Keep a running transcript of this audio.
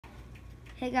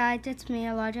Hey guys, it's me,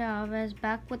 Elijah Alves,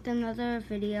 back with another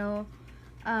video.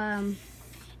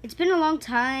 It's been a long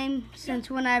time since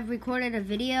when I've recorded a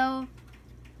video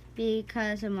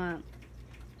because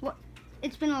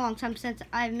it's been a long time since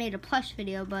I've made a plush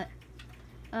video, but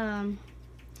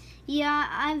yeah,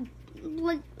 I've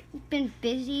been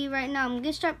busy right now. I'm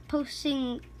gonna start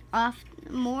posting off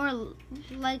more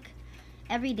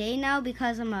every day now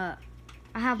because I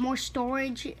have more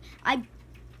storage. I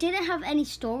didn't have any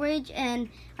storage and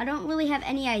I don't really have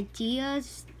any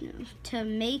ideas to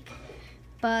make,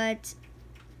 but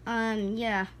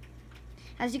yeah,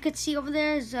 as you could see over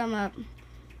there is the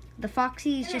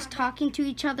Foxies just talking to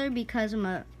each other because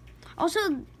also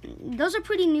those are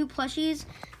pretty new plushies.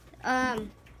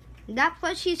 That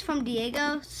plushie's from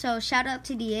Diego, so shout out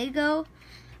to Diego.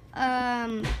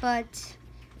 But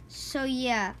so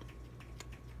yeah,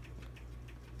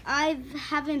 I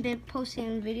haven't been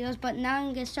posting videos, but now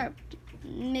I'm gonna start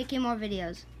making more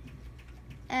videos.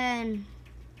 And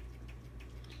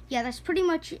yeah, that's pretty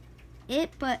much it.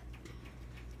 But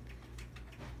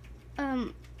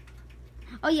oh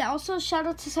yeah, also shout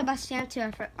out to Sebastian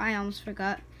too. I almost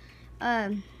forgot.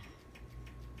 So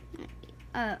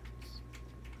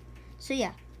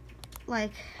yeah,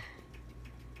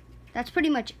 that's pretty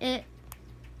much it.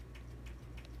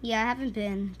 Yeah, I haven't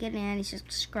been getting any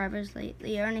subscribers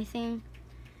lately or anything.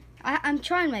 I'm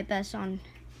trying my best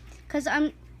because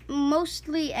I'm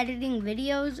mostly editing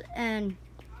videos, and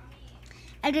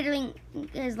editing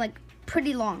is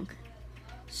pretty long.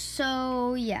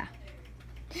 So yeah,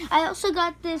 I also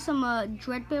got this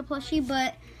Dreadbear plushie,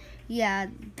 but yeah,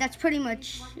 that's pretty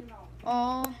much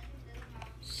all.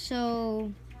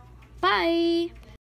 So bye.